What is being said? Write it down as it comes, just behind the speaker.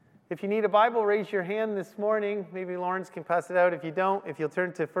If you need a Bible, raise your hand this morning. Maybe Lawrence can pass it out. If you don't, if you'll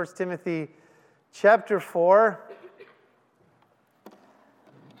turn to 1 Timothy chapter 4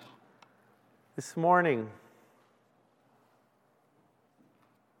 this morning.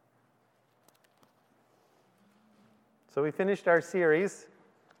 So we finished our series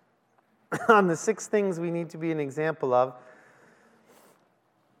on the 6 things we need to be an example of.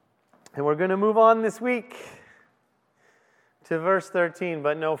 And we're going to move on this week to verse 13,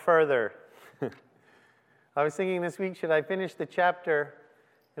 but no further. I was thinking this week, should I finish the chapter?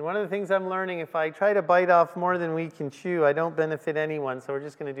 And one of the things I'm learning, if I try to bite off more than we can chew, I don't benefit anyone. So we're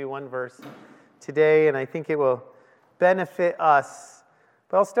just going to do one verse today, and I think it will benefit us.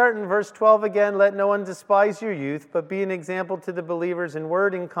 But I'll start in verse 12 again. Let no one despise your youth, but be an example to the believers in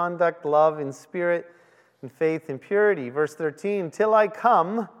word, in conduct, love, in spirit, in faith, in purity. Verse 13, till I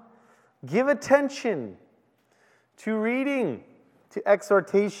come, give attention to reading, to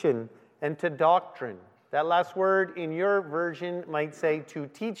exhortation, and to doctrine. That last word in your version might say to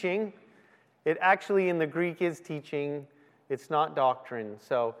teaching. It actually in the Greek is teaching. It's not doctrine.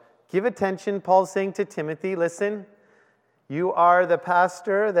 So give attention. Paul's saying to Timothy, listen, you are the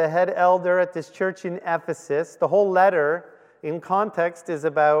pastor, the head elder at this church in Ephesus. The whole letter in context is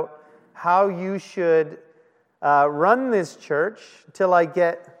about how you should run this church till I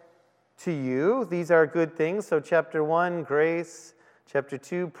get to you. These are good things. So chapter 1, grace. Chapter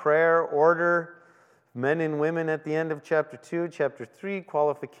 2, prayer, order. Men and women at the end of chapter 2. Chapter 3,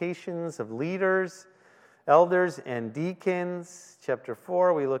 qualifications of leaders, elders, and deacons. Chapter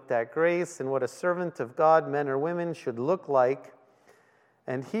 4, we looked at grace and what a servant of God, men or women, should look like.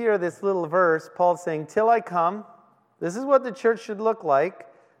 And here, this little verse, Paul's saying, till I come, this is what the church should look like,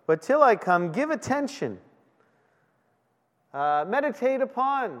 but till I come, give attention. Meditate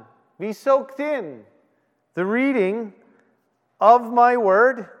upon, be soaked in the reading of my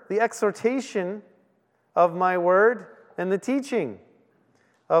word, the exhortation of my word, and the teaching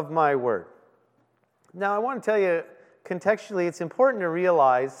of my word. Now, I want to tell you, contextually, it's important to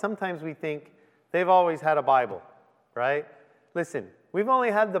realize sometimes we think they've always had a Bible, right? Listen, we've only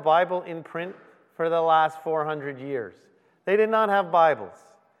had the Bible in print for the last 400 years. They did not have Bibles.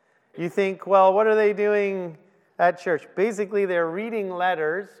 You think, well, what are they doing at church? Basically, they're reading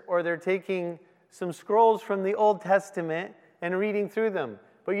letters or they're taking some scrolls from the Old Testament and reading through them.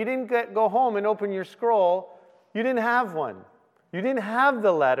 But you didn't go home and open your scroll. You didn't have one. You didn't have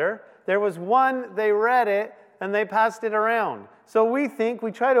the letter. There was one, they read it, and they passed it around. So we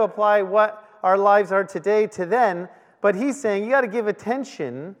try to apply what our lives are today to then, but he's saying you got to give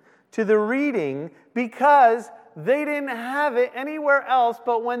attention to the reading because they didn't have it anywhere else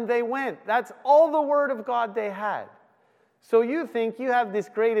but when they went. That's all the Word of God they had. So you think you have this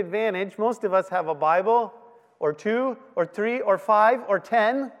great advantage. Most of us have a Bible, or 2, or 3, or 5, or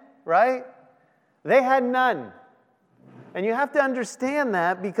 10, right? They had none. And you have to understand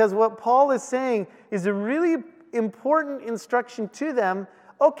that because what Paul is saying is a really important instruction to them.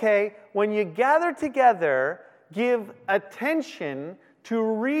 Okay, when you gather together, give attention to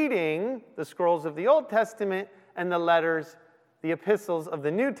reading the scrolls of the Old Testament and the letters, the epistles of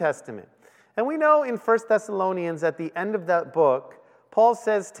the New Testament. And we know in 1 Thessalonians, at the end of that book, Paul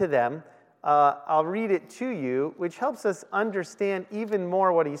says to them, I'll read it to you, which helps us understand even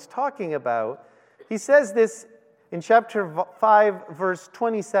more what he's talking about. He says this in chapter 5, verse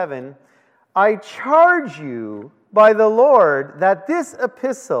 27, I charge you by the Lord that this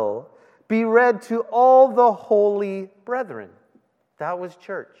epistle be read to all the holy brethren. That was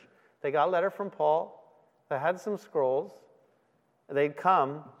church. They got a letter from Paul. They had some scrolls. They'd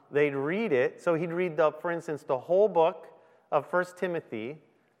come. They'd read it. So he'd read, for instance, the whole book of 1 Timothy.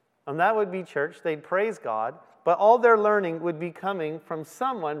 And that would be church. They'd praise God. But all their learning would be coming from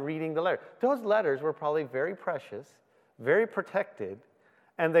someone reading the letter. Those letters were probably very precious, very protected,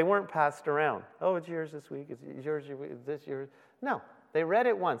 and they weren't passed around. Oh, it's yours this week. It's yours. Is this yours? No, they read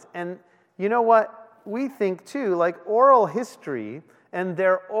it once. And you know what? We think, too, like oral history and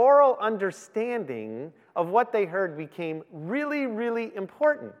their oral understanding of what they heard became really, really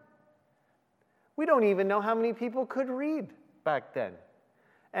important. We don't even know how many people could read back then.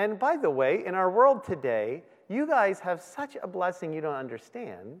 And by the way, in our world today, you guys have such a blessing you don't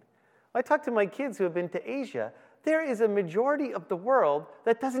understand. I talk to my kids who have been to Asia. There is a majority of the world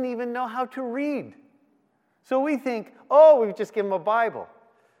that doesn't even know how to read. So we think, oh, we just give them a Bible.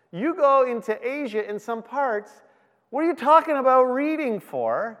 You go into Asia in some parts, what are you talking about reading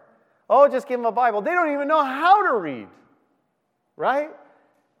for? Oh, just give them a Bible. They don't even know how to read, right?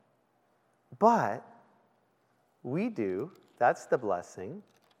 But we do. That's the blessing.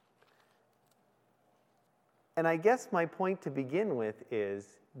 And I guess my point to begin with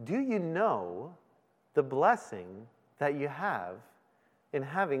is do you know the blessing that you have in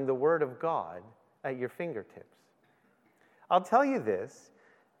having the Word of God at your fingertips? I'll tell you this,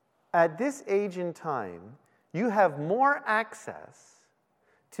 at this age and time, you have more access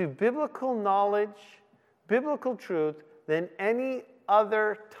to biblical knowledge, biblical truth, than any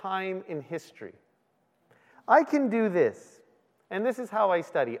other time in history. I can do this, and this is how I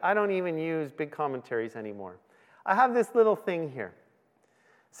study. I don't even use big commentaries anymore. I have this little thing here.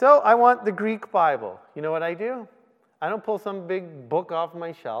 So I want the Greek Bible. You know what I do? I don't pull some big book off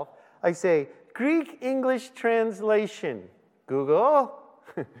my shelf. I say, Greek English translation. Google,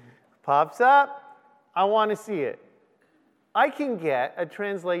 pops up. I want to see it. I can get a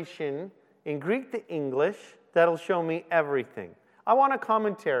translation in Greek to English that'll show me everything. I want a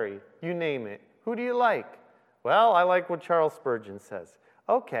commentary. You name it. Who do you like? Well, I like what Charles Spurgeon says.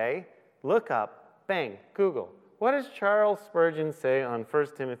 Okay, look up. Bang, Google. What does Charles Spurgeon say on 1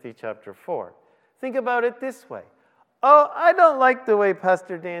 Timothy chapter 4? Think about it this way. Oh, I don't like the way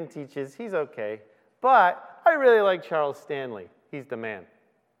Pastor Dan teaches. He's okay. But I really like Charles Stanley. He's the man.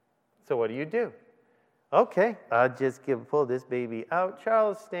 So what do? Okay, I'll just pull this baby out.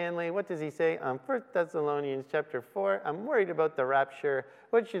 Charles Stanley, what does he say on 1 Thessalonians chapter 4? I'm worried about the rapture.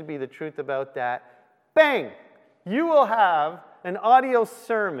 What should be the truth about that? Bang! You will have an audio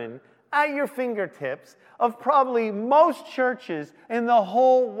sermon at your fingertips of probably most churches in the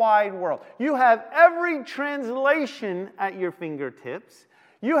whole wide world. You have every translation at your fingertips.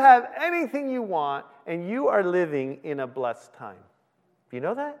 You have anything you want, and you are living in a blessed time. Do you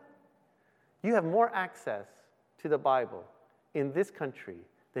know that? You have more access to the Bible in this country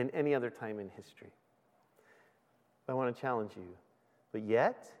than any other time in history. I want to challenge you. But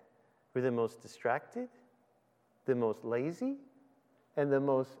yet, we're the most distracted, the most lazy, and the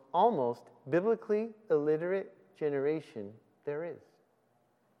most almost biblically illiterate generation there is.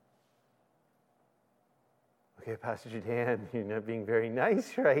 Okay, Pastor Dan, you're not being very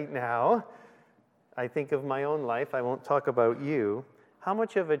nice right now. I think of my own life. I won't talk about you. How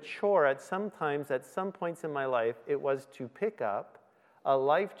much of a chore at some points in my life, it was to pick up a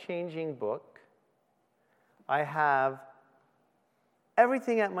life-changing book. I have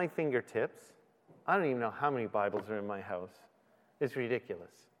everything at my fingertips. I don't even know how many Bibles are in my house. It's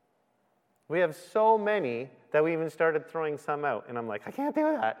ridiculous. We have so many that we even started throwing some out, and I'm like, I can't do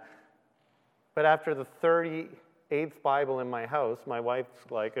that. But after the 38th Bible in my house, my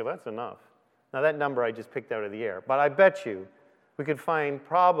wife's like, oh, that's enough. Now, that number I just picked out of the air, but I bet you we could find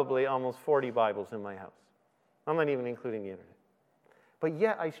probably almost 40 Bibles in my house. I'm not even including the internet. But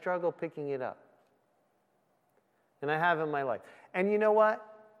yet, I struggle picking it up. And I have in my life. And you know what?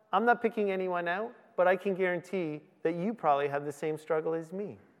 I'm not picking anyone out, but I can guarantee that you probably have the same struggle as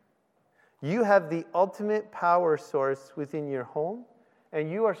me. You have the ultimate power source within your home,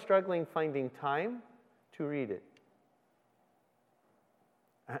 and you are struggling finding time to read it.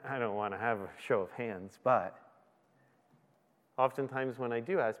 I don't want to have a show of hands, but oftentimes when I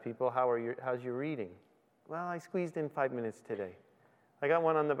do ask people, how's your reading? Well, I squeezed in 5 minutes today. I got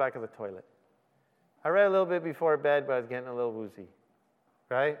one on the back of the toilet. I read a little bit before bed, but I was getting a little woozy,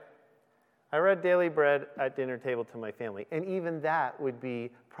 right? I read Daily Bread at dinner table to my family, and even that would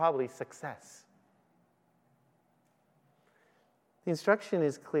be probably success. The instruction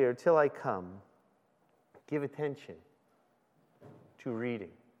is clear. Till I come, give attention to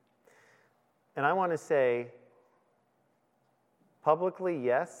reading. And I want to say, publicly,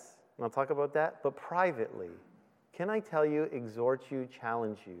 yes, and I'll talk about that, but privately, can I tell you, exhort you,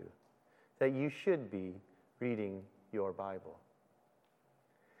 challenge you, that you should be reading your Bible?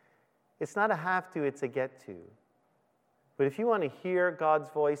 It's not a have to, it's a get to. But if you want to hear God's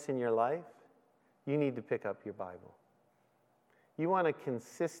voice in your life, you need to pick up your Bible. You want a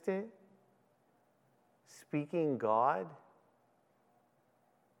consistent, speaking God?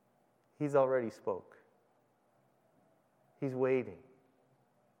 He's already spoke. He's waiting.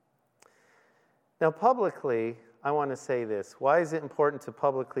 Now, publicly, I want to say this. Why is it important to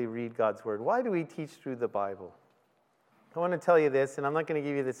publicly read God's Word? Why do we teach through the Bible? I want to tell you this, and I'm not going to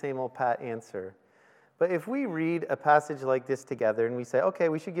give you the same old pat answer. But if we read a passage like this together and we say, okay,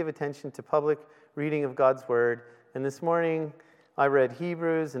 we should give attention to public reading of God's Word, and this morning I read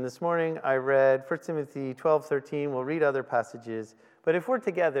Hebrews, and this morning I read 1 Timothy 12:13. We'll read other passages. But if we're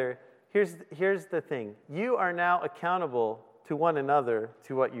together, here's the thing. You are now accountable to one another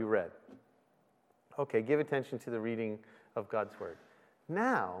to what you read. Okay, give attention to the reading of God's Word.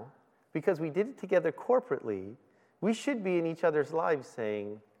 Now, because we did it together corporately, we should be in each other's lives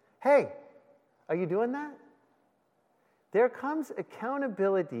saying, hey, are you doing that? There comes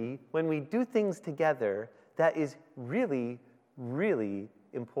accountability when we do things together that is really, really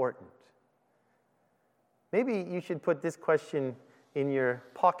important. Maybe you should put this question in your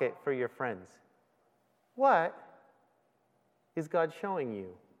pocket for your friends. What is God showing you?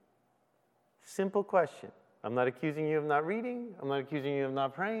 Simple question. I'm not accusing you of not reading. I'm not accusing you of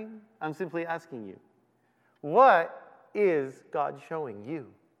not praying. I'm simply asking you, what is God showing you?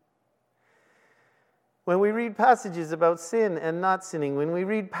 When we read passages about sin and not sinning, when we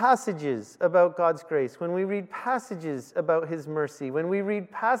read passages about God's grace, when we read passages about His mercy, when we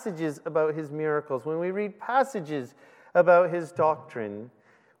read passages about His miracles, when we read passages about His doctrine,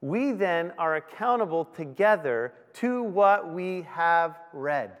 we then are accountable together to what we have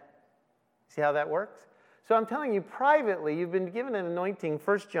read. See how that works? So I'm telling you privately, you've been given an anointing,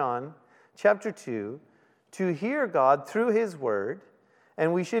 1 John chapter 2, to hear God through His Word,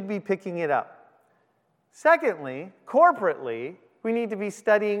 and we should be picking it up. Secondly, corporately, we need to be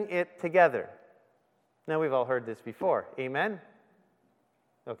studying it together. Now, we've all heard this before. Amen?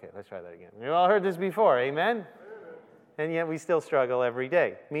 Okay, let's try that again. We've all heard this before. Amen? And yet we still struggle every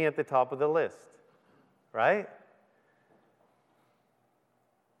day. Me at the top of the list. Right?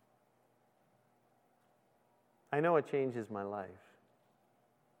 I know what changes my life.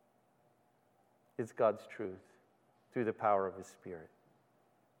 It's God's truth through the power of His Spirit.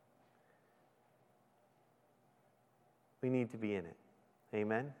 We need to be in it.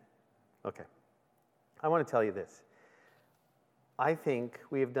 Amen? Okay. I want to tell you this. I think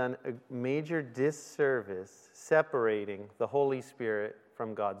we have done a major disservice separating the Holy Spirit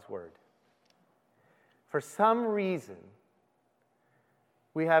from God's Word. For some reason,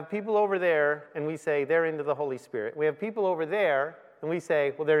 we have people over there and we say they're into the Holy Spirit. We have people over there and we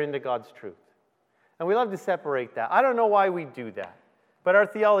say, well, they're into God's truth. And we love to separate that. I don't know why we do that. But our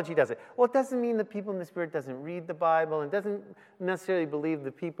theology does it. Well, it doesn't mean the people in the Spirit doesn't read the Bible, and doesn't necessarily believe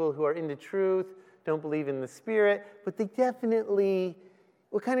the people who are into truth don't believe in the Spirit, but they definitely,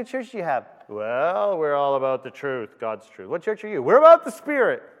 what kind of church do you have? Well, we're all about the truth, God's truth. What church are you? We're about the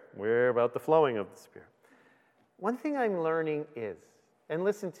Spirit. We're about the flowing of the Spirit. One thing I'm learning is, and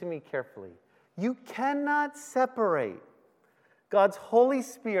listen to me carefully, you cannot separate God's Holy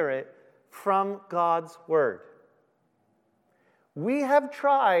Spirit from God's Word. We have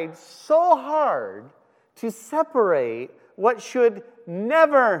tried so hard to separate what should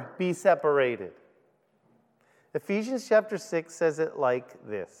never be separated. Ephesians chapter 6 says it like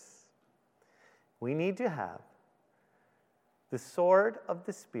this. We need to have the sword of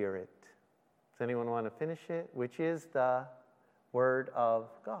the Spirit. Does anyone want to finish it? Which is the Word of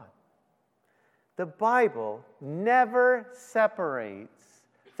God. The Bible never separates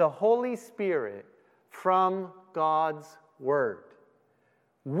the Holy Spirit from God's Word.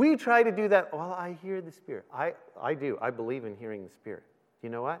 We try to do that. Well, I hear the Spirit. I do. I believe in hearing the Spirit. You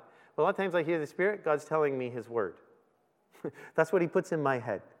know what? A lot of times I hear the Spirit, God's telling me His Word. That's what He puts in my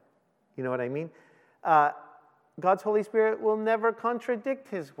head. You know what I mean? God's Holy Spirit will never contradict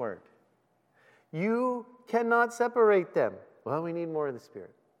His Word. You cannot separate them. Well, we need more of the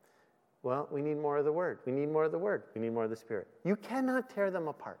Spirit. Well, we need more of the Word. We need more of the Word. We need more of the Spirit. You cannot tear them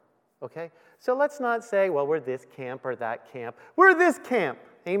apart. Okay? So let's not say, well, we're this camp or that camp. We're this camp.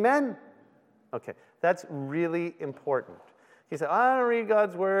 Amen? Okay, that's really important. You say, I don't read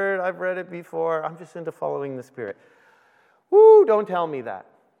God's Word. I've read it before. I'm just into following the Spirit. Woo, don't tell me that.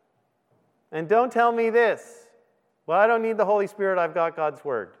 And don't tell me this. Well, I don't need the Holy Spirit. I've got God's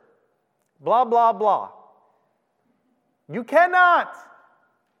Word. Blah, blah, blah. You cannot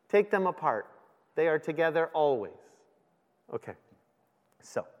take them apart. They are together always. Okay,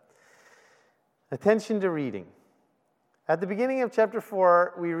 so attention to reading. At the beginning of chapter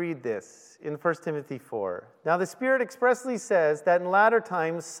 4, we read this in 1 Timothy 4. Now the Spirit expressly says that in latter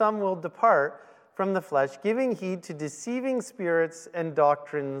times some will depart from the flesh, giving heed to deceiving spirits and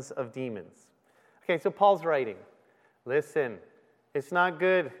doctrines of demons. Okay, so Paul's writing. Listen, it's not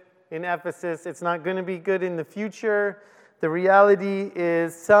good in Ephesus. It's not going to be good in the future. The reality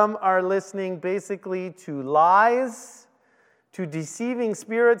is some are listening basically to lies, to deceiving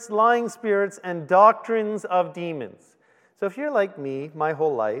spirits, lying spirits, and doctrines of demons. So if you're like me my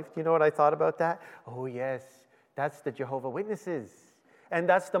whole life, do you know what I thought about that? Oh yes, that's the Jehovah Witnesses, and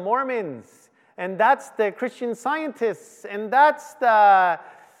that's the Mormons, and that's the Christian Scientists, and that's the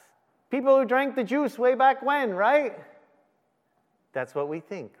people who drank the juice way back when, right? That's what we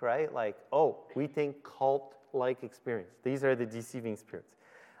think, right? Like, oh, we think cult-like experience. These are the deceiving spirits.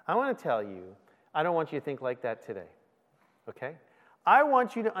 I want to tell you, I don't want you to think like that today. Okay? I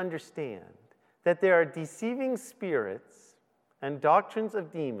want you to understand that there are deceiving spirits and doctrines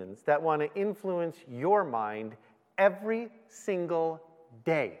of demons that want to influence your mind every single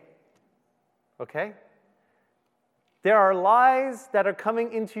day. Okay? There are lies that are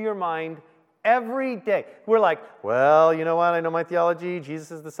coming into your mind every day. We're like, well, you know what? I know my theology.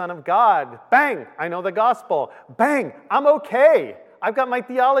 Jesus is the Son of God. Bang! I know the gospel. Bang! I'm okay. I've got my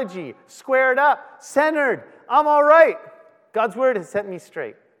theology squared up, centered. I'm all right. God's word has set me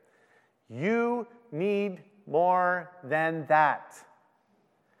straight. You need more than that.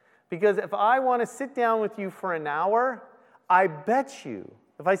 Because if I want to sit down with you for an hour, I bet you,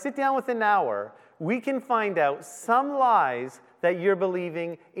 if I sit down with an hour, we can find out some lies that you're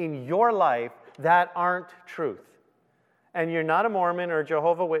believing in your life that aren't truth. And you're not a Mormon or a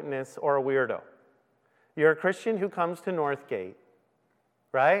Jehovah's Witness or a weirdo. You're a Christian who comes to Northgate,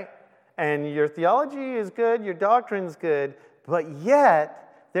 right? And your theology is good, your doctrine's good, but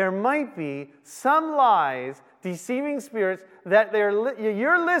yet there might be some lies, deceiving spirits that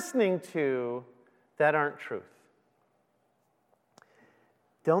you're listening to that aren't truth.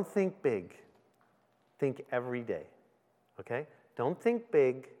 Don't think big. Think every day, okay? Don't think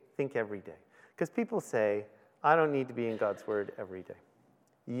big, think every day. Because people say, I don't need to be in God's word every day.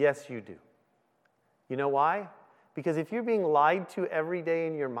 Yes, you do. You know why? Because if you're being lied to every day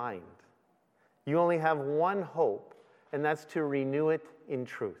in your mind, you only have one hope, and that's to renew it in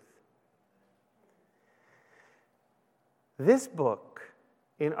truth. This book,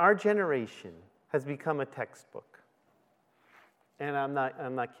 in our generation, has become a textbook. And I'm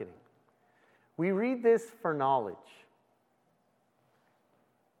not kidding. We read this for knowledge.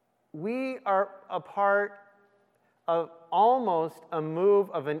 We are a part of almost a move,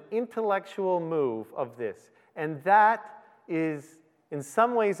 of an intellectual move of this. And that is in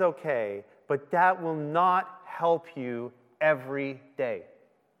some ways okay, but that will not help you every day.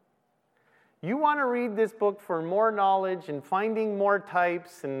 You want to read this book for more knowledge and finding more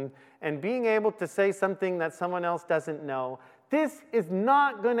types and being able to say something that someone else doesn't know. This is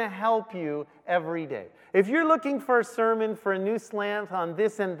not going to help you every day. If you're looking for a sermon, for a new slant on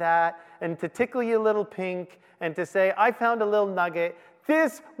this and that, and to tickle you a little pink, and to say, I found a little nugget,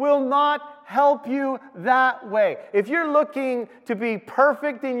 this will not help you that way. If you're looking to be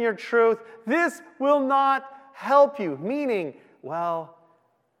perfect in your truth, this will not help you. Meaning, well,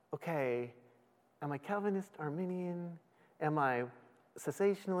 okay, am I Calvinist, Arminian? Am I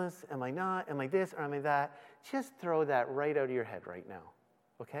cessationalist? Am I not? Am I this or am I that? Just throw that right out of your head right now,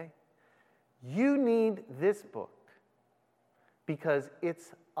 okay? You need this book because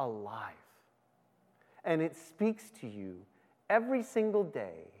it's alive. And it speaks to you every single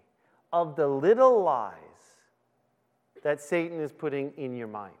day of the little lies that Satan is putting in your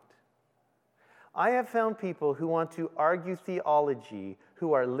mind. I have found people who want to argue theology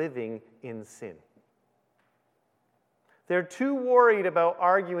who are living in sin. They're too worried about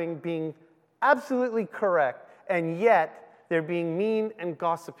arguing being absolutely correct, and yet they're being mean and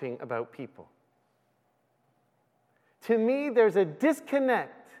gossiping about people. To me, there's a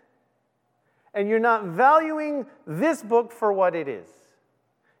disconnect, and you're not valuing this book for what it is.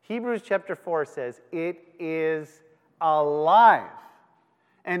 Hebrews chapter 4 says, it is alive,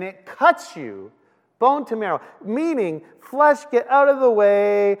 and it cuts you bone to marrow, meaning flesh, get out of the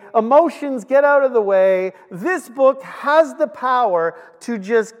way, emotions, get out of the way. This book has the power to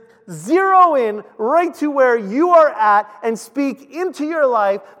just zero in right to where you are at and speak into your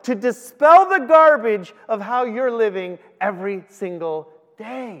life to dispel the garbage of how you're living every single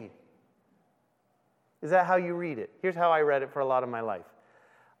day. Is that how you read it? Here's how I read it for a lot of my life.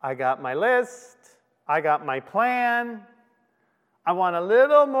 I got my list. I got my plan. I want a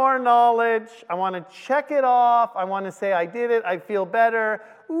little more knowledge. I want to check it off. I want to say I did it. I feel better.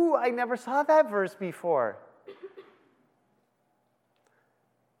 Ooh, I never saw that verse before.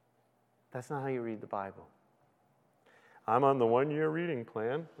 That's not how you read the Bible. I'm on the one-year reading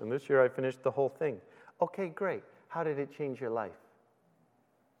plan, and this year I finished the whole thing. Okay, great. How did it change your life?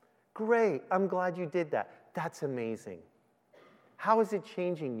 Great. I'm glad you did that. That's amazing. How is it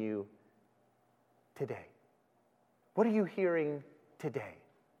changing you today? What are you hearing today?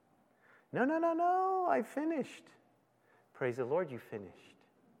 No, I finished. Praise the Lord, you finished.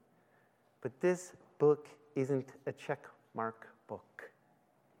 But this book isn't a check mark book.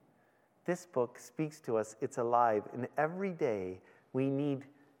 This book speaks to us, it's alive, and every day we need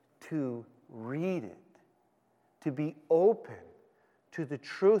to read it, to be open to the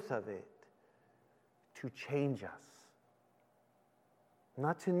truth of it, to change us.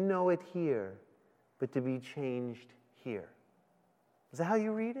 Not to know it here, but to be changed here. Is that how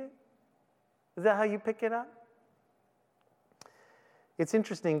you read it? Is that how you pick it up? It's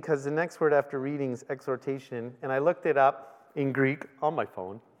interesting because the next word after reading is exhortation, and I looked it up in Greek on my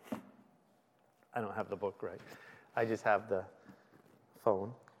phone. I don't have the book right. I just have the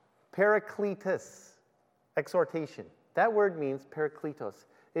phone. Parakletos. exhortation. That word means parakletos.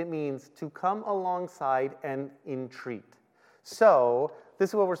 It means to come alongside and entreat. So,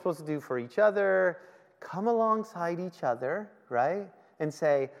 this is what we're supposed to do for each other. Come alongside each other, right? And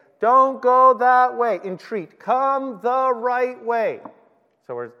say, don't go that way. Entreat. Come the right way.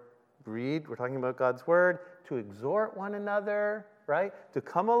 So we're talking about God's word, to exhort one another, right? To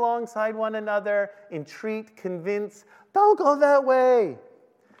come alongside one another, entreat, convince. Don't go that way.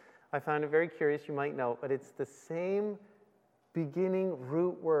 I found it very curious, you might know, but it's the same beginning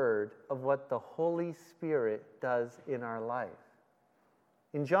root word of what the Holy Spirit does in our life.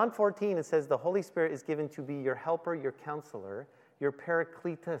 In John 14, it says the Holy Spirit is given to be your helper, your counselor, your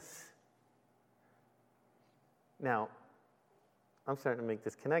parakletos. Now, I'm starting to make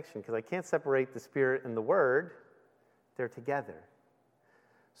this connection because I can't separate the Spirit and the Word. They're together.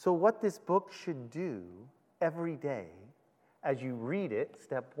 So what this book should do every day as you read it,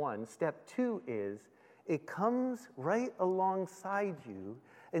 step one. Step two is it comes right alongside you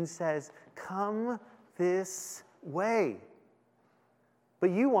and says, come this way.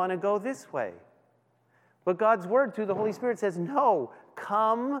 But you want to go this way. But God's word through the Holy Spirit says, no,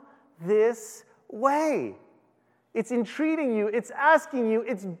 come this way. It's entreating you, it's asking you,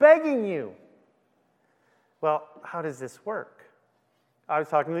 it's begging you. Well, how does this work? I was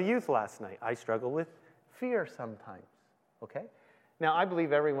talking to the youth last night. I struggle with fear sometimes, okay? Now, I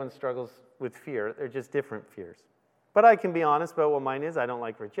believe everyone struggles with fear. They're just different fears. But I can be honest about what mine is. I don't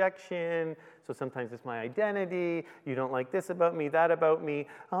like rejection, so sometimes it's my identity. You don't like this about me, that about me.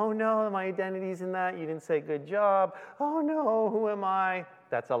 Oh no, my identity's in that. You didn't say good job. Oh no, who am I?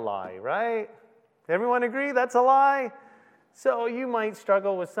 That's a lie, right? Everyone agree that's a lie? So you might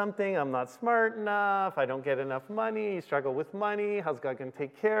struggle with something. I'm not smart enough. I don't get enough money. You struggle with money. How's God going to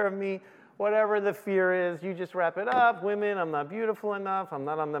take care of me? Whatever the fear is, you just wrap it up. Women, I'm not beautiful enough. I'm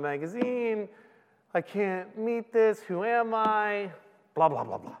not on the magazine. I can't meet this. Who am I? Blah, blah,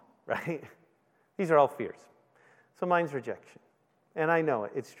 blah, blah, right? These are all fears. So mine's rejection. And I know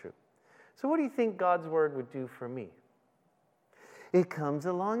it. It's true. So what do you think God's word would do for me? It comes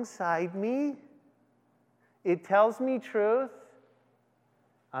alongside me. It tells me truth.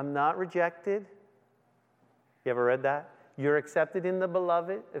 I'm not rejected. You ever read that? You're accepted in the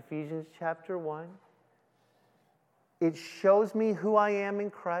beloved, Ephesians chapter 1. It shows me who I am in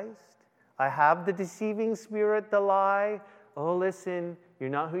Christ. I have the deceiving spirit, the lie. Oh, listen, you're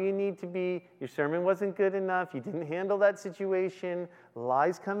not who you need to be. Your sermon wasn't good enough. You didn't handle that situation.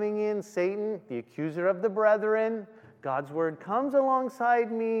 Lies coming in. Satan, the accuser of the brethren. God's word comes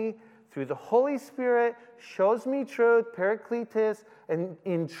alongside me through the Holy Spirit, shows me truth, parakletos, and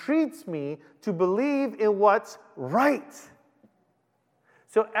entreats me to believe in what's right.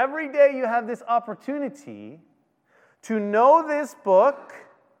 So every day you have this opportunity to know this book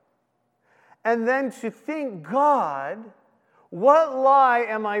and then to think, God, what lie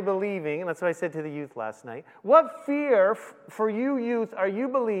am I believing? And that's what I said to the youth last night. What fear for you youth are you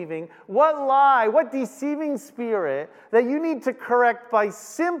believing? What lie, what deceiving spirit that you need to correct by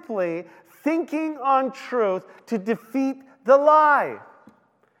simply thinking on truth to defeat the lie?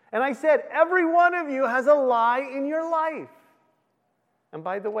 And I said, every one of you has a lie in your life. And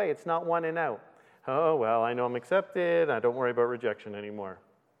by the way, it's not one and out. Oh, well, I know I'm accepted. I don't worry about rejection anymore.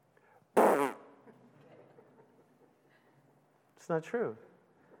 It's not true.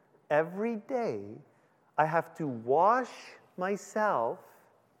 Every day, I have to wash myself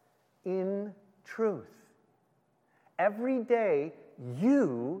in truth. Every day,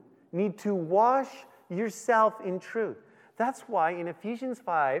 you need to wash yourself in truth. That's why in Ephesians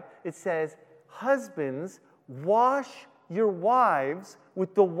 5, it says, husbands, wash your wives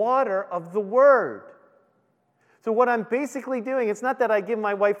with the water of the word. So what I'm basically doing, it's not that I give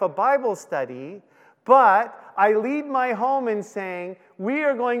my wife a Bible study, but I lead my home in saying, we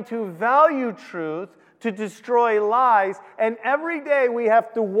are going to value truth to destroy lies, and every day we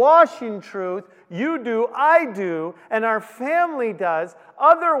have to wash in truth. You do, I do, and our family does.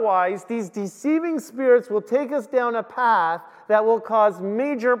 Otherwise, these deceiving spirits will take us down a path that will cause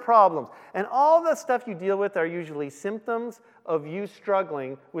major problems. And all the stuff you deal with are usually symptoms of you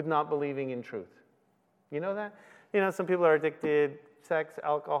struggling with not believing in truth. You know that? You know, some people are addicted, sex,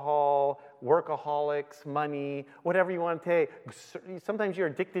 alcohol, workaholics, money, whatever you want to take. Sometimes you're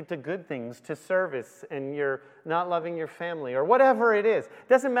addicted to good things, to service, and you're not loving your family, or whatever it is.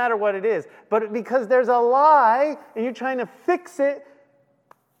 Doesn't matter what it is. But because there's a lie, and you're trying to fix it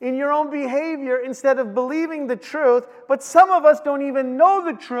in your own behavior instead of believing the truth, but some of us don't even know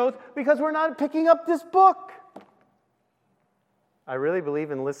the truth because we're not picking up this book. I really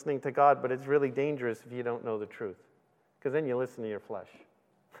believe in listening to God, but it's really dangerous if you don't know the truth, because then you listen to your flesh.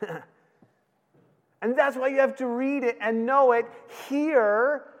 And that's why you have to read it and know it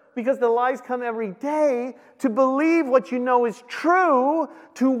here, because the lies come every day, to believe what you know is true,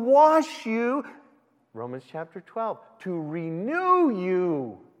 to wash you, Romans chapter 12, to renew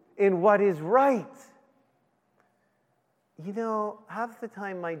you in what is right. You know, half the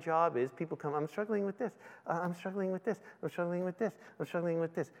time my job is people come, I'm struggling with this, I'm struggling with this, I'm struggling with this, I'm struggling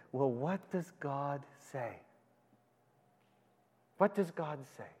with this. Well, what does God say? What does God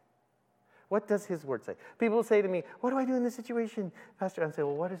say? What does His Word say? People say to me, what do I do in this situation, Pastor? I say,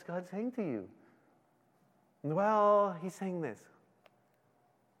 well, what is God saying to you? Well, He's saying this.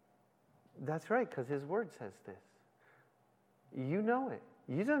 That's right, because His Word says this. You know it.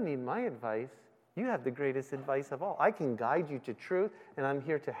 You don't need my advice. You have the greatest advice of all. I can guide you to truth, and I'm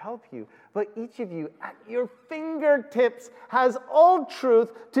here to help you. But each of you, at your fingertips, has all truth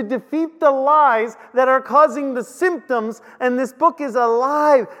to defeat the lies that are causing the symptoms. And this book is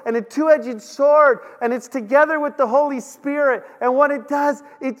alive and a two-edged sword, and it's together with the Holy Spirit. And what it does,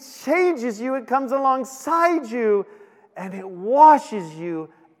 it changes you. It comes alongside you, and it washes you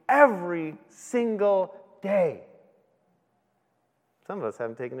every single day. Some of us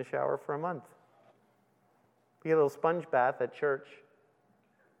haven't taken a shower for a month. We get a little sponge bath at church,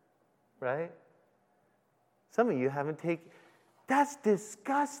 right? Some of you haven't taken, that's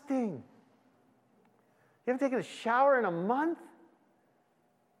disgusting. You haven't taken a shower in a month?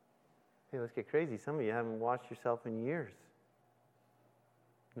 Hey, let's get crazy. Some of you haven't washed yourself in years.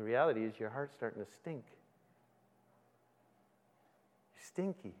 The reality is your heart's starting to stink. You're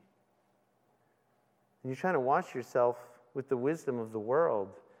stinky. And you're trying to wash yourself with the wisdom of the world,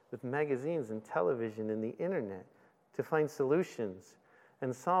 with magazines and television and the internet to find solutions.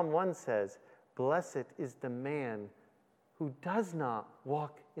 And Psalm 1 says, blessed is the man who does not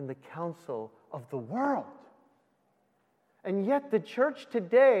walk in the counsel of the world. And yet the church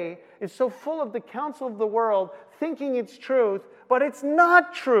today is so full of the counsel of the world, thinking it's truth, but it's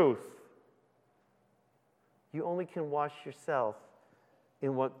not truth. You only can wash yourself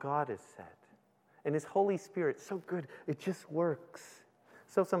in what God has said. And His Holy Spirit, so good, it just works.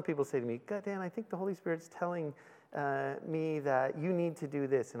 So some people say to me, God, Dan, I think the Holy Spirit's telling me that you need to do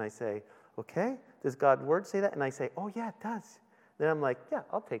this. And I say, okay, does God's Word say that? And I say, oh, yeah, it does. Then I'm like, yeah,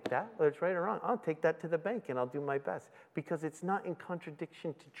 I'll take that. Whether it's right or wrong, I'll take that to the bank and I'll do my best. Because it's not in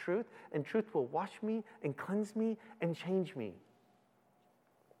contradiction to truth, and truth will wash me and cleanse me and change me.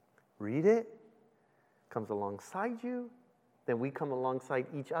 Read it, comes alongside you. Then we come alongside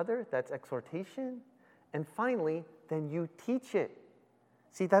each other. That's exhortation. And finally, then you teach it.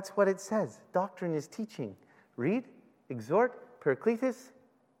 See, that's what it says. Doctrine is teaching. Read, exhort, parakletos,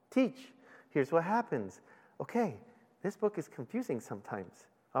 teach. Here's what happens. Okay, this book is confusing sometimes.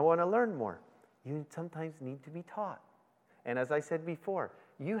 I want to learn more. You sometimes need to be taught. And as I said before,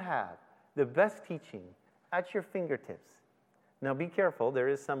 you have the best teaching at your fingertips. Now be careful, there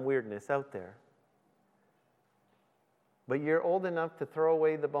is some weirdness out there. But you're old enough to throw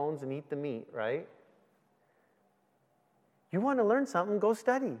away the bones and eat the meat, right? You want to learn something, go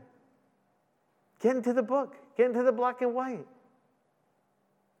study. Get into the book. Get into the black and white.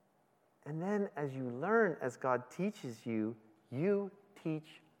 And then as you learn, as God teaches you, you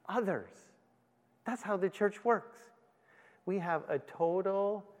teach others. That's how the church works. We have a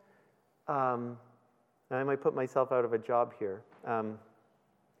total, I might put myself out of a job here.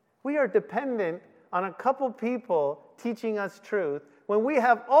 We are dependent on a couple people teaching us truth when we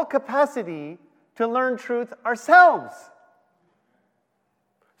have all capacity to learn truth ourselves.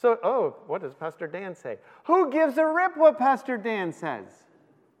 So, what does Pastor Dan say? Who gives a rip what Pastor Dan says?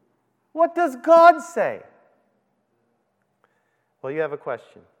 What does God say? Well, you have a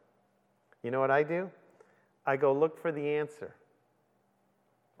question. You know what I do? I go look for the answer.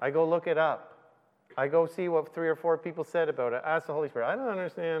 I go look it up. I go see what 3 or 4 people said about it. Ask the Holy Spirit. I don't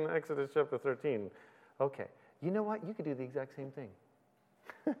understand Exodus chapter 13. Okay. You know what? You could do the exact same thing.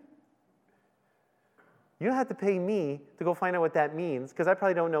 You don't have to pay me to go find out what that means, because I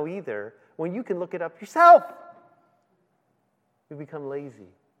probably don't know either, when you can look it up yourself. You become lazy.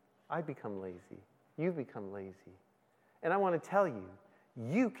 I become lazy. You become lazy. And I want to tell you,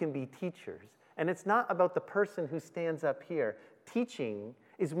 you can be teachers. And it's not about the person who stands up here. Teaching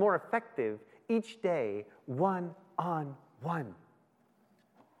is more effective each day, one-on-one.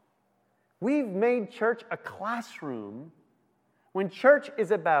 We've made church a classroom when church is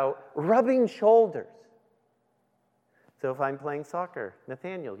about rubbing shoulders. So if I'm playing soccer,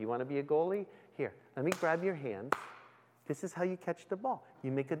 Nathaniel, you want to be a goalie? Here, let me grab your hands. This is how you catch the ball.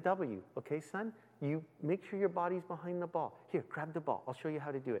 you make a W. Okay, son? You make sure your body's behind the ball. Here, grab the ball. I'll show you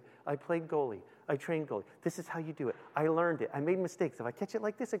how to do it. I played goalie. I trained goalie. This is how you do it. I learned it. I made mistakes. If I catch it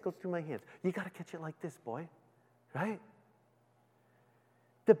like this, it goes through my hands. You got to catch it like this, boy. Right?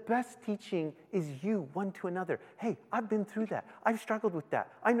 The best teaching is you, one to another. Hey, I've been through that. I've struggled with that.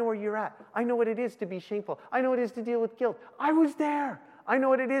 I know where you're at. I know what it is to be shameful. I know what it is to deal with guilt. I was there. I know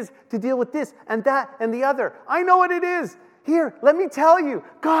what it is to deal with this and that and the other. I know what it is. Here, let me tell you.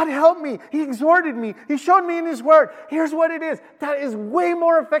 God helped me. He exhorted me. He showed me in His Word. Here's what it is. That is way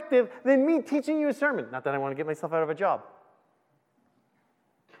more effective than me teaching you a sermon. Not that I want to get myself out of a job.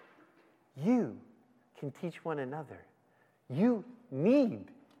 You can teach one another. You need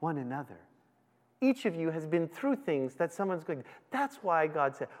one another. Each of you has been through things that someone's going. That's why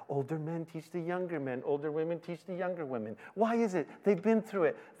God said, older men teach the younger men. Older women teach the younger women. Why is it? They've been through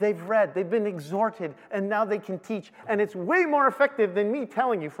it. They've read. They've been exhorted. And now they can teach. And it's way more effective than me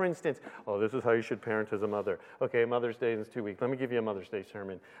telling you, for instance, oh, this is how you should parent as a mother. Okay, Mother's Day is 2 weeks. Let me give you a Mother's Day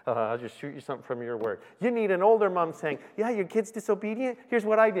sermon. I'll just shoot you something from your word. You need an older mom saying, yeah, your kid's disobedient. Here's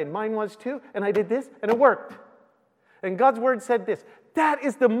what I did. Mine was too. And I did this. And it worked. And God's Word said this. That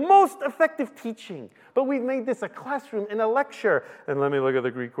is the most effective teaching. But we've made this a classroom and a lecture. And let me look at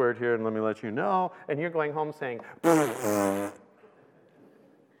the Greek word here and let me let you know. And you're going home saying,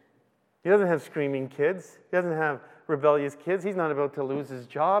 he doesn't have screaming kids. He doesn't have rebellious kids. He's not about to lose his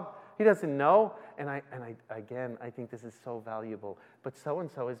job. He doesn't know. And I think this is so valuable. But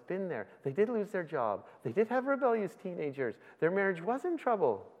so-and-so has been there. They did lose their job. They did have rebellious teenagers. Their marriage was in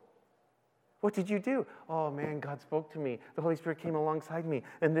trouble. What did you do? Oh, man, God spoke to me. The Holy Spirit came alongside me,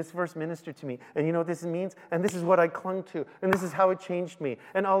 and this verse ministered to me. And you know what this means? And this is what I clung to, and this is how it changed me.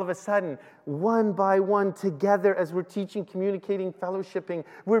 And all of a sudden, one by one, together, as we're teaching, communicating, fellowshipping,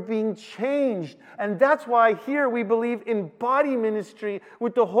 we're being changed. And that's why here we believe in body ministry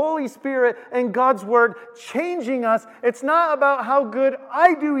with the Holy Spirit and God's Word changing us. It's not about how good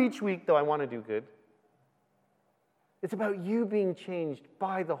I do each week, though I want to do good. It's about you being changed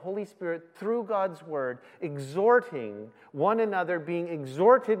by the Holy Spirit through God's Word, exhorting one another, being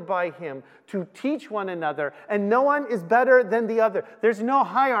exhorted by Him to teach one another. And no one is better than the other. There's no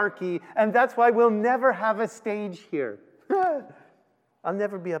hierarchy, and that's why we'll never have a stage here. I'll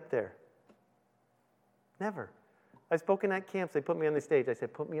never be up there. Never. I've spoken at camps. They put me on the stage. I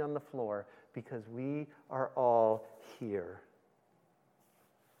said, put me on the floor because we are all here.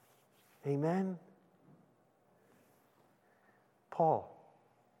 Amen? Paul,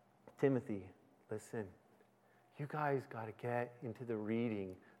 Timothy, listen. You guys got to get into the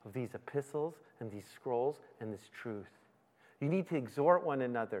reading of these epistles and these scrolls and this truth. You need to exhort one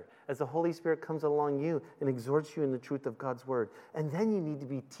another as the Holy Spirit comes along you and exhorts you in the truth of God's Word. And then you need to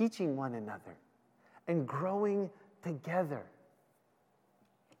be teaching one another and growing together.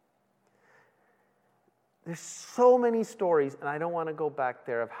 There's so many stories, and I don't want to go back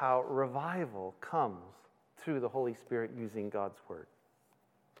there, of how revival comes through the Holy Spirit using God's Word.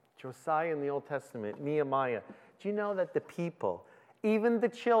 Josiah in the Old Testament, Nehemiah. Do you know that the people, even the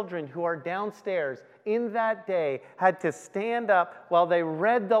children who are downstairs in that day, had to stand up while they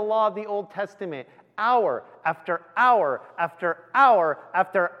read the law of the Old Testament, hour after hour after hour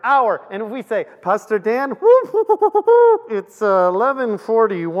after hour? And if we say, Pastor Dan, it's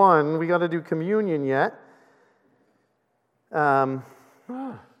 11:41, we got to do communion yet.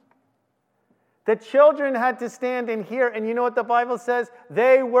 The children had to stand in here, and you know what the Bible says?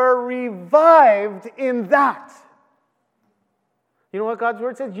 They were revived in that. You know what God's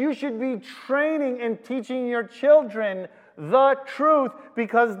Word says? You should be training and teaching your children the truth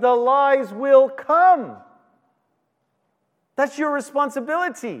because the lies will come. That's your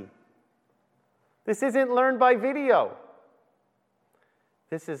responsibility. This isn't learned by video.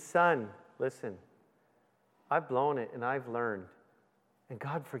 This is, son, listen, I've blown it and I've learned, and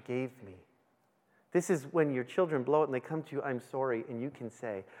God forgave me. This is when your children blow it and they come to you, I'm sorry, and you can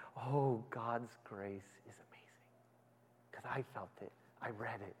say, oh, God's grace is amazing. Because I felt it. I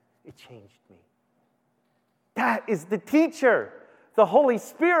read it. It changed me. That is the teacher, the Holy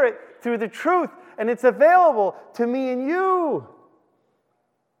Spirit, through the truth, and it's available to me and you.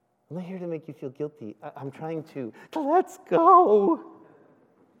 I'm not here to make you feel guilty. I'm trying to, let's go.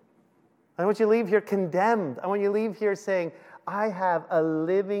 I want you to leave here condemned. I want you to leave here saying, I have a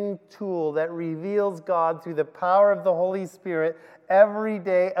living tool that reveals God through the power of the Holy Spirit every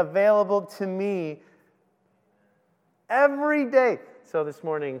day, available to me every day. So this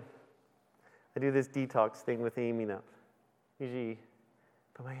morning, I do this detox thing with Amy now. Usually,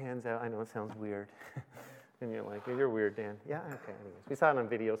 put my hands out. I know it sounds weird. And you're like, you're weird, Dan. Yeah, okay. Anyways, we saw it on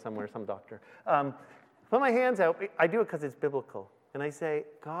video somewhere, some doctor. Put my hands out. I do it because it's biblical. And I say,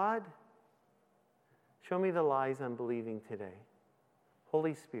 God, show me the lies I'm believing today.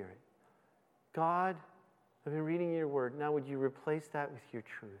 Holy Spirit, God, I've been reading your word. Now would you replace that with your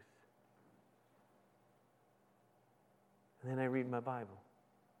truth? And then I read my Bible.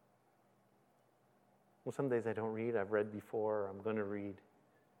 Well, some days I don't read. I've read before, or I'm going to read.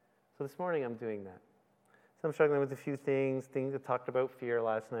 So this morning I'm doing that. So I'm struggling with a few things I talked about fear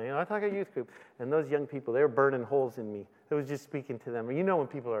last night. I talked at youth group, and those young people, they were burning holes in me. I was just speaking to them. You know when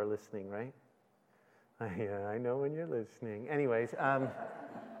people are listening, right? Yeah, I know when you're listening. Anyways,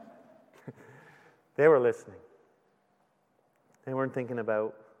 they were listening. They weren't thinking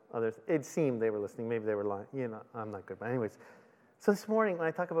about others. It seemed they were listening. Maybe they were lying. I'm not good. But anyways, so this morning when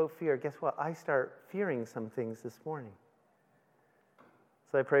I talk about fear, guess what? I start fearing some things this morning.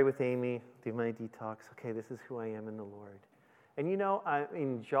 So I pray with Amy, do my detox. Okay, this is who I am in the Lord. And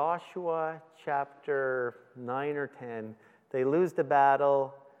in Joshua chapter 9 or 10, they lose the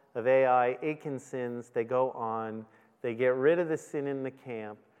battle of Ai, Achan sins, they go on, they get rid of the sin in the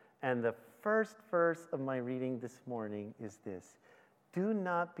camp, and the first verse of my reading this morning is this: do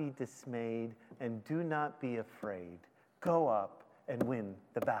not be dismayed and do not be afraid. Go up and win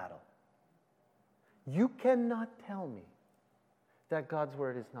the battle. You cannot tell me that God's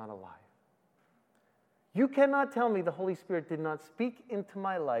word is not alive. You cannot tell me the Holy Spirit did not speak into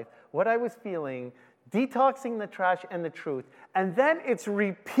my life what I was feeling, detoxing the trash and the truth, and then it's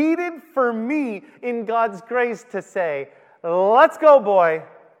repeated for me in God's grace to say, let's go, boy.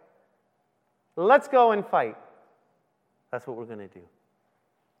 Let's go and fight. That's what we're going to do.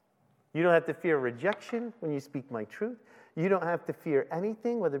 You don't have to fear rejection when you speak my truth. You don't have to fear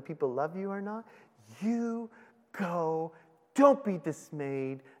anything, whether people love you or not. You go. Don't be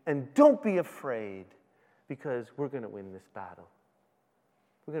dismayed and don't be afraid, because we're going to win this battle.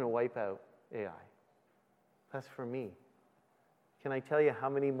 We're going to wipe out Ai. That's for me. Can I tell you how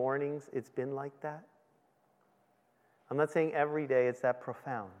many mornings it's been like that? I'm not saying every day it's that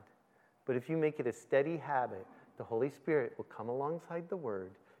profound, but if you make it a steady habit, the Holy Spirit will come alongside the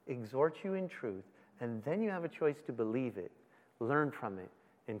Word, exhort you in truth, and then you have a choice to believe it, learn from it,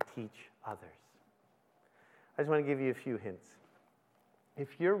 and teach others. I just want to give you a few hints. If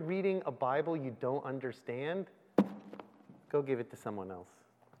you're reading a Bible you don't understand, go give it to someone else.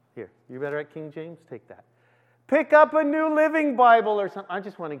 Here, you better at King James? Take that. Pick up a New Living Bible or something. I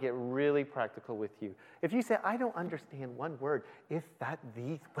just want to get really practical with you. If you say, I don't understand one word, if that,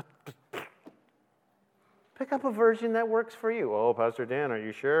 these, pick up a version that works for you. Oh, Pastor Dan, are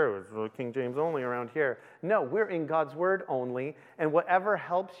you sure? It was King James only around here. No, we're in God's Word only, and whatever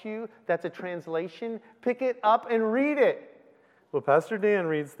helps you, that's a translation, pick it up and read it. Well, Pastor Dan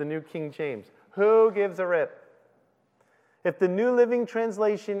reads the New King James. Who gives a rip? If the New Living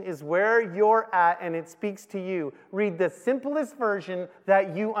Translation is where you're at and it speaks to you, read the simplest version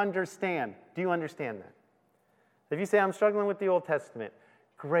that you understand. Do you understand that? If you say, I'm struggling with the Old Testament,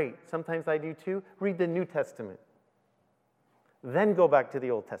 great. Sometimes I do too. Read the New Testament. Then go back to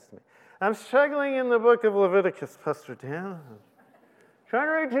the Old Testament. I'm struggling in the book of Leviticus, Pastor Dan. Trying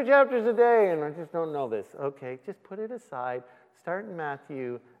to read 2 chapters a day, and I just don't know this. Okay, just put it aside. Start in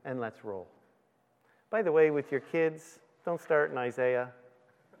Matthew, and let's roll. By the way, with your kids, don't start in Isaiah.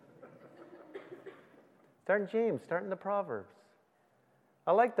 Start in James. Start in the Proverbs.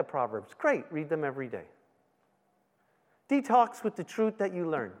 I like the Proverbs. Great. Read them every day. Detox with the truth that you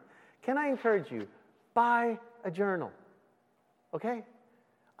learn. Can I encourage you? Buy a journal. Okay?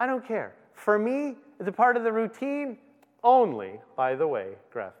 I don't care. For me, as a part of the routine, only, by the way,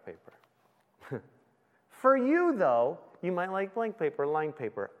 graph paper. For you, though, you might like blank paper, line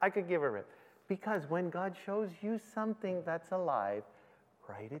paper. I could give a rip. Because when God shows you something that's alive,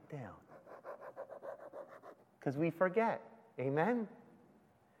 write it down. Because we forget. Amen?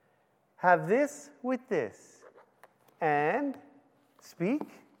 Have this with this. And speak,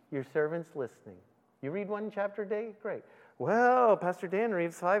 your servant's listening. You read 1 chapter a day? Great. Well, Pastor Dan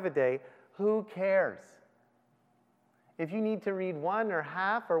reads 5 a day. Who cares? If you need to read 1 or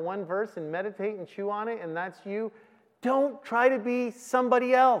half or 1 verse and meditate and chew on it, and that's you, don't try to be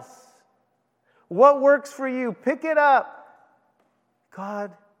somebody else. What works for you? Pick it up.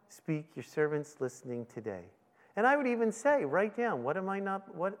 God, speak, your servant's listening today. And I would even say, write down,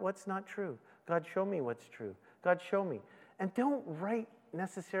 what's not true? God, show me what's true. God, show me. And don't write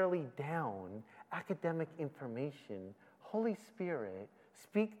necessarily down academic information. Holy Spirit,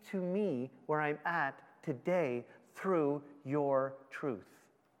 speak to me where I'm at today through your truth.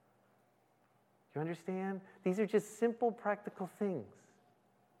 You understand? These are just simple, practical things.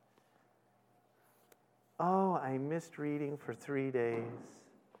 Oh, I missed reading for 3 days.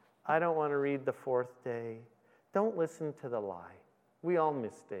 I don't want to read the 4th day. Don't listen to the lie. We all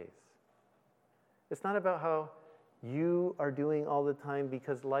miss days. It's not about how you are doing all the time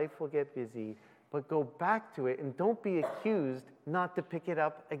because life will get busy, but go back to it and don't be accused not to pick it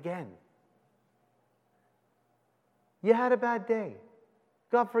up again. You had a bad day.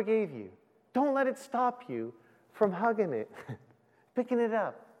 God forgave you. Don't let it stop you from hugging it, picking it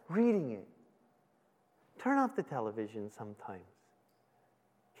up, reading it. Turn off the television sometimes.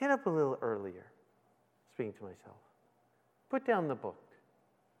 Get up a little earlier, speaking to myself. Put down the book.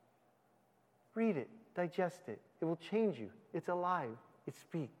 Read it, digest it. It will change you. It's alive. It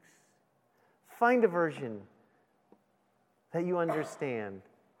speaks. Find a version that you understand.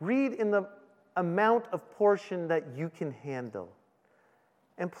 Read in the amount of portion that you can handle.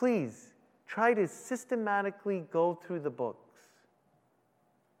 And please, try to systematically go through the books.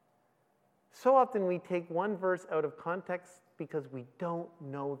 So often we take one verse out of context because we don't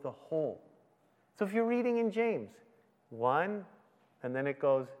know the whole. So if you're reading in James, 1, and then it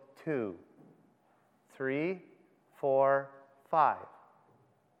goes 2, 3, 4, 5.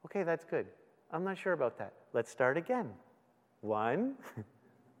 Okay, that's good. I'm not sure about that. Let's start again. 1,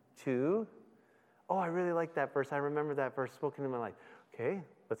 2. Oh, I really like that verse. I remember that verse spoken in my life. Okay,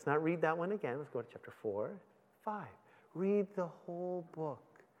 let's not read that one again. Let's go to chapter 4, 5. Read the whole book.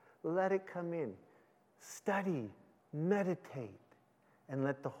 Let it come in. Study, meditate, and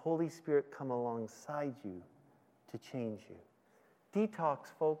let the Holy Spirit come alongside you to change you. Detox,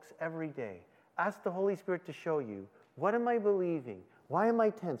 folks, every day. Ask the Holy Spirit to show you, what am I believing? Why am I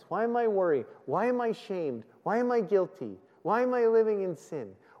tense? Why am I worried? Why am I shamed? Why am I guilty? Why am I living in sin?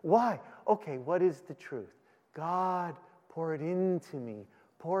 Why? Okay, what is the truth? God, pour it into me.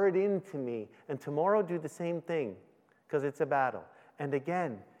 Pour it into me. And tomorrow do the same thing, because it's a battle. And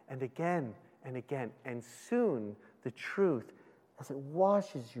again, and again, and again. And soon, the truth, as it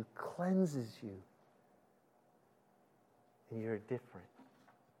washes you, cleanses you. And you're different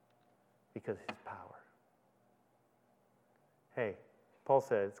because of his power. Hey, Paul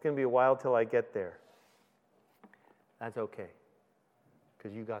said, it's going to be a while till I get there. That's okay,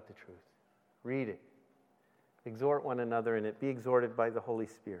 because you got the truth. Read it. Exhort one another in it. Be exhorted by the Holy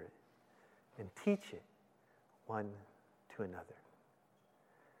Spirit. And teach it one to another.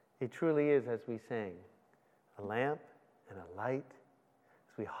 It truly is, as we sang, a lamp and a light.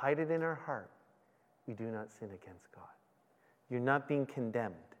 As we hide it in our heart, we do not sin against God. You're not being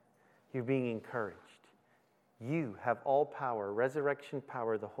condemned. You're being encouraged. You have all power, resurrection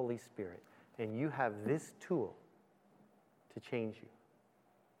power, the Holy Spirit, and you have this tool to change you.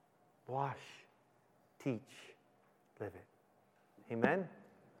 Wash, teach, live it. Amen?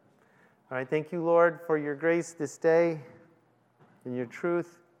 All right, thank you, Lord, for your grace this day and your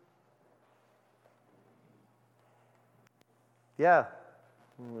truth. Yeah,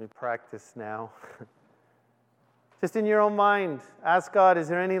 let me practice now. Just in your own mind, ask God, is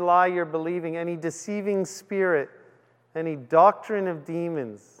there any lie you're believing, any deceiving spirit, any doctrine of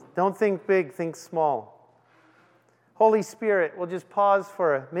demons? Don't think big, think small. Holy Spirit, we'll just pause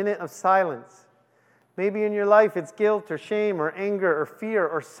for a minute of silence. Maybe in your life it's guilt or shame or anger or fear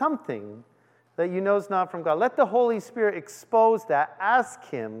or something that you know is not from God. Let the Holy Spirit expose that. Ask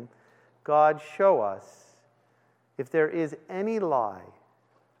him, God, show us if there is any lie.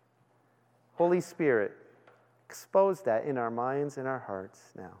 Holy Spirit, expose that in our minds and our hearts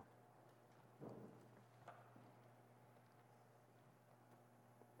now.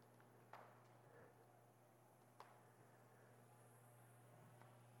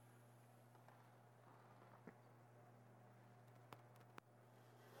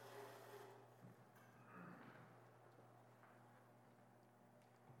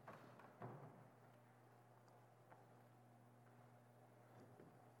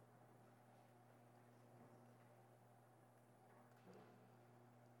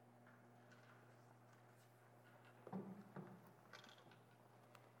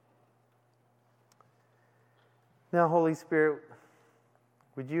 Now, Holy Spirit,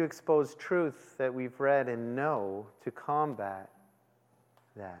 would you expose truth that we've read and know to combat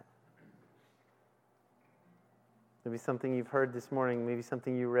that? Maybe something you've heard this morning, maybe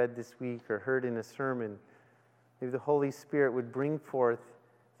something you read this week or heard in a sermon. Maybe the Holy Spirit would bring forth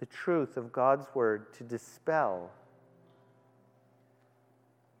the truth of God's word to dispel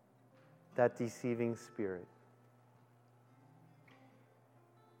that deceiving spirit.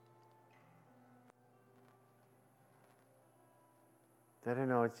 I don't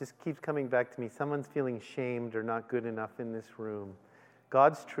know, it just keeps coming back to me. Someone's feeling shamed or not good enough in this room.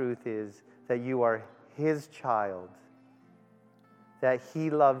 God's truth is that you are his child, that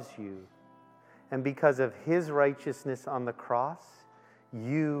he loves you, and because of his righteousness on the cross,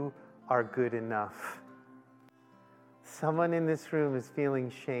 you are good enough. Someone in this room is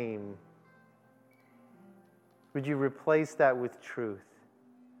feeling shame. Would you replace that with truth?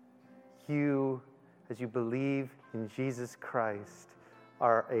 You, as you believe in Jesus Christ,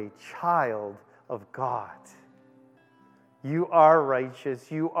 are a child of God. You are righteous.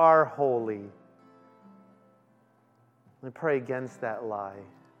 You are holy. I pray against that lie.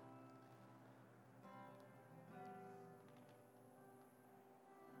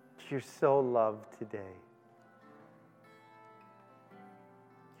 You're so loved today.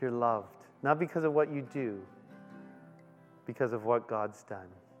 You're loved, not because of what you do, because of what God's done.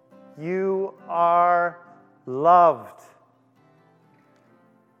 You are loved.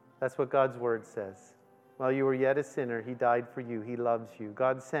 That's what God's word says. While you were yet a sinner, he died for you. He loves you.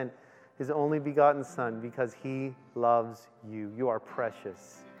 God sent his only begotten Son because he loves you. You are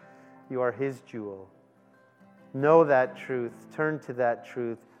precious. You are his jewel. Know that truth. Turn to that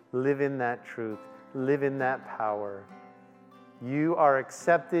truth. Live in that truth. Live in that power. You are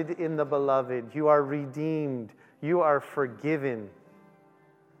accepted in the beloved. You are redeemed. You are forgiven.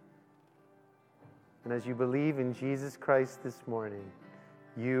 And as you believe in Jesus Christ this morning,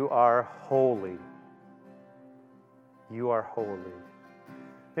 you are holy. You are holy.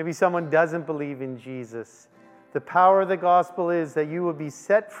 Maybe someone doesn't believe in Jesus. The power of the gospel is that you will be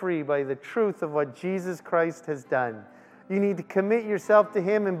set free by the truth of what Jesus Christ has done. You need to commit yourself to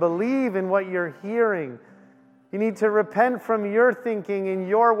him and believe in what you're hearing. You need to repent from your thinking in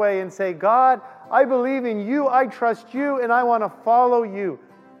your way and say, God, I believe in you, I trust you, and I want to follow you.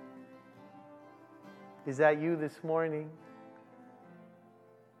 Is that you this morning?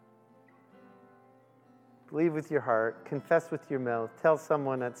 Believe with your heart, confess with your mouth, tell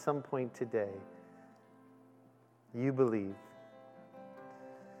someone at some point today, you believe.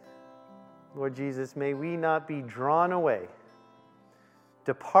 Lord Jesus, may we not be drawn away,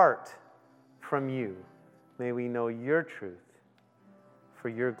 depart from you. May we know your truth for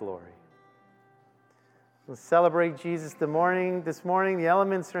your glory. We'll celebrate Jesus this morning. The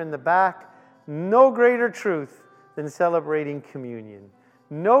elements are in the back. No greater truth than celebrating communion.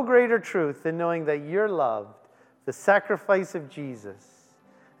 No greater truth than knowing that you're loved, the sacrifice of Jesus.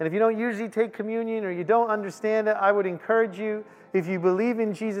 And if you don't usually take communion or you don't understand it, I would encourage you, if you believe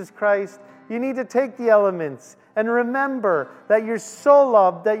in Jesus Christ, you need to take the elements and remember that you're so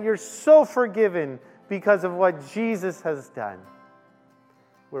loved, that you're so forgiven because of what Jesus has done.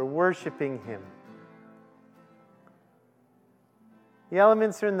 We're worshiping him. The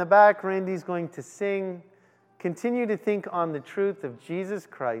elements are in the back. Randy's going to sing. Continue to think on the truth of Jesus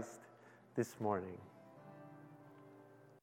Christ this morning.